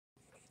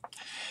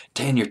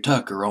Tanya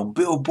Tucker on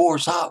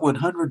Billboard's Hot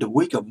 100 the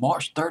week of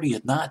March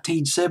 30th,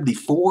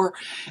 1974.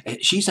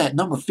 She's at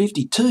number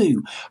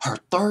 52. Her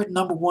third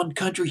number one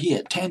country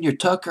hit, Tanya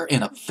Tucker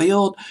in a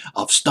Field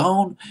of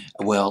Stone.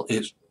 Well,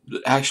 it's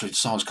actually the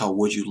song's called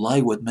Would You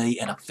Lay With Me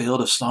in a Field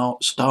of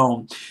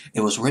Stone. It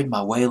was written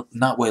by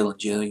not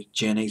Waylon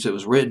Jennings. It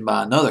was written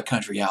by another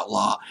country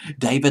outlaw,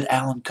 David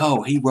Allan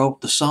Coe. He wrote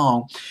the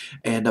song.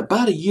 And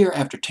about a year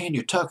after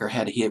Tanya Tucker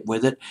had a hit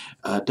with it,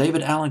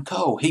 David Allan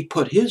Coe, he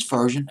put his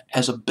version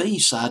as a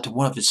B-side to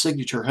one of his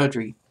signature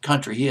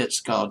country hits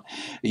called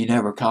You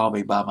Never Call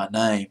Me By My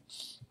Name.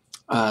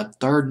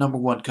 Third number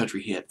one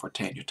country hit for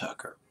Tanya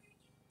Tucker.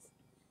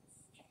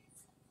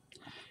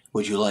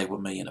 Would You Lay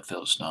With Me in a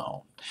Field of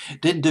Stone?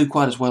 Didn't do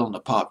quite as well on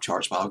the pop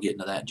charts, but I'll get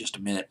into that in just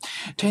a minute.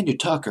 Tanya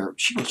Tucker,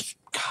 she was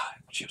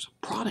a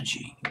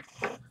prodigy.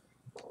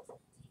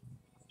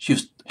 She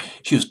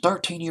was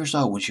 13 years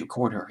old when she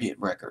recorded her hit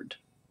record.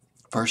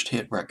 First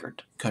hit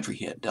record, country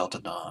hit, Delta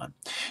Dawn.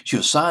 She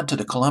was signed to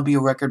the Columbia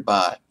record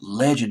by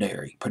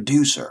legendary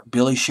producer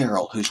Billy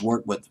Sherrill, who's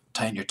worked with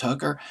Tanya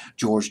Tucker,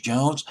 George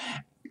Jones,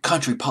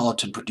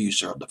 countrypolitan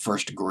producer of the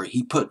first degree.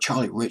 He put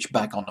Charlie Rich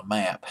back on the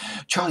map.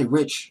 Charlie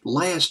Rich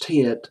last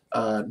hit,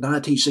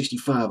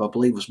 1965, I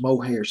believe, was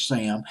Mohair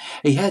Sam.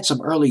 He had some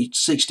early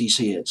 60s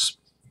hits,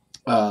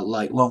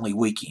 like Lonely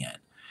Weekend,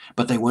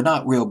 but they were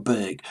not real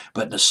big.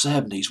 But in the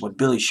 70s, when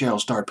Billy Sherrill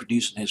started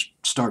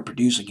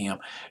producing him,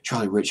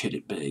 Charlie Rich hit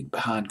it big,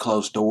 Behind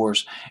Closed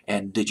Doors,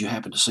 and Did You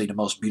Happen to See the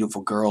Most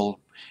Beautiful Girl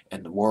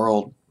in the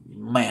World?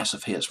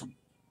 Massive hits from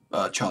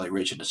Charlie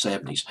Rich in the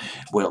 70s.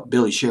 Well,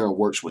 Billy Sherrill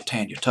works with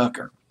Tanya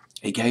Tucker.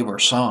 He gave her a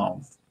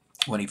song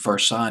when he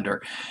first signed her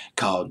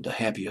called The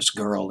Happiest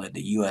Girl in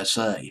the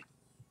USA.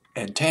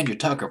 And Tanya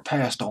Tucker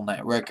passed on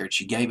that record.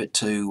 She gave it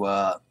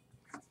to,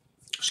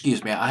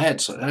 excuse me, I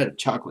had a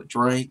chocolate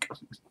drink.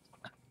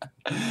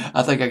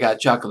 I think I got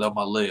chocolate on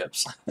my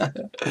lips.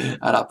 And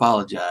I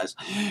apologize.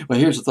 But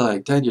here's the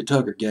thing. Tanya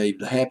Tucker gave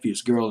The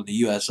Happiest Girl in the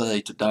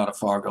USA to Donna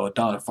Fargo, and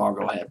Donna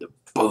Fargo had the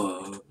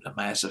boom, the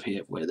massive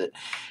hit with it.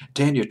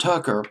 Tanya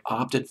Tucker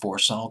opted for a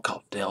song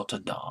called Delta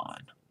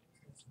Dawn.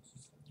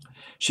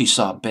 She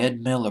saw Bette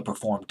Midler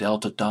perform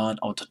Delta Dawn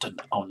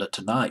on the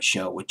Tonight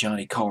Show with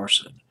Johnny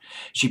Carson.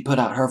 She put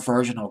out her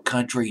version on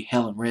country.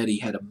 Helen Reddy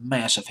had a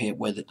massive hit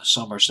with it in the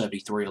summer of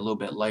 '73, a little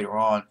bit later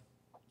on.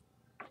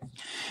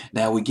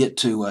 Now we get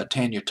to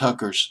Tanya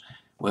Tucker's,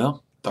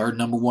 well, third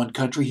number one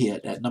country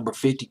hit at number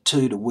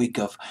 52 the week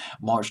of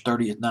March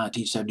 30th,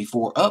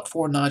 1974, up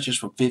 4 notches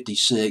from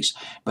 56,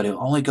 but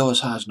it'll only go as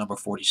high as number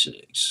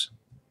 46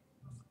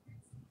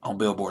 on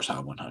Billboard's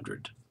Hot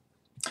 100.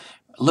 A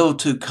little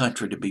too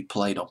country to be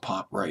played on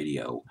pop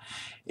radio.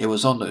 It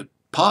was on the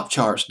pop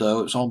charts, though.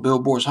 It was on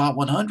Billboard's Hot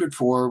 100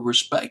 for a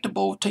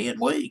respectable 10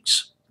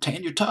 weeks.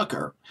 Tanya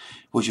Tucker,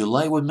 Would You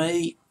Lay With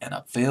Me in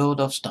a Field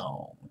of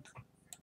Stone?